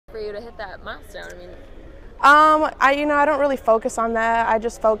for you to hit that milestone? I mean, I don't really focus on that. I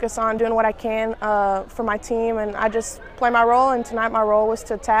just focus on doing what I can for my team, and I just play my role. And tonight my role was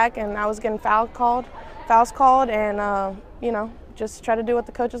to attack, and I was getting fouls called, and just try to do what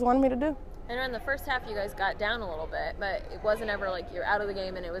the coaches wanted me to do. I know in the first half you guys got down a little bit, but it wasn't ever like you're out of the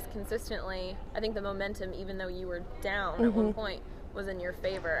game, and it was consistently, I think the momentum, even though you were down at one point, was in your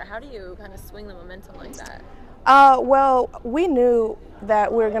favor. How do you kind of swing the momentum like that? Well, we knew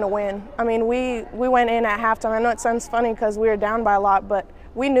that we were going to win. I mean, we went in at halftime. I know it sounds funny because we were down by a lot, but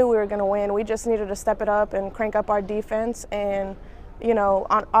we knew we were going to win. We just needed to step it up and crank up our defense. And,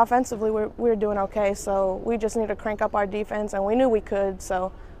 offensively, we were doing okay. So we just needed to crank up our defense, and we knew we could.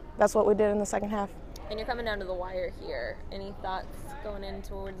 So that's what we did in the second half. And you're coming down to the wire here. Any thoughts going in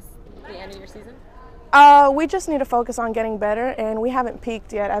towards the end of your season? We just need to focus on getting better, and we haven't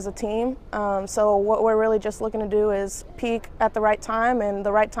peaked yet as a team. So what we're really just looking to do is peak at the right time, and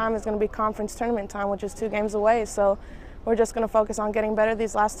the right time is going to be conference tournament time, which is 2 games away. So we're just going to focus on getting better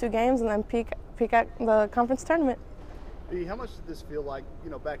these last 2 games and then peak at the conference tournament. How much did this feel like,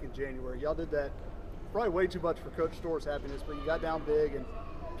 back in January? Y'all did that probably way too much for Coach Store's happiness, but you got down big and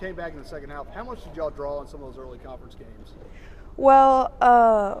came back in the second half. How much did y'all draw in some of those early conference games?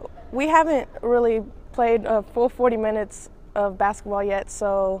 Well, we haven't really played a full 40 minutes of basketball yet,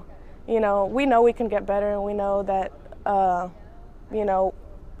 so, we know we can get better, and we know that,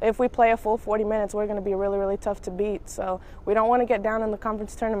 if we play a full 40 minutes, we're going to be really, really tough to beat. So we don't want to get down in the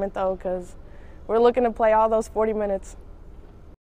conference tournament, though, because we're looking to play all those 40 minutes.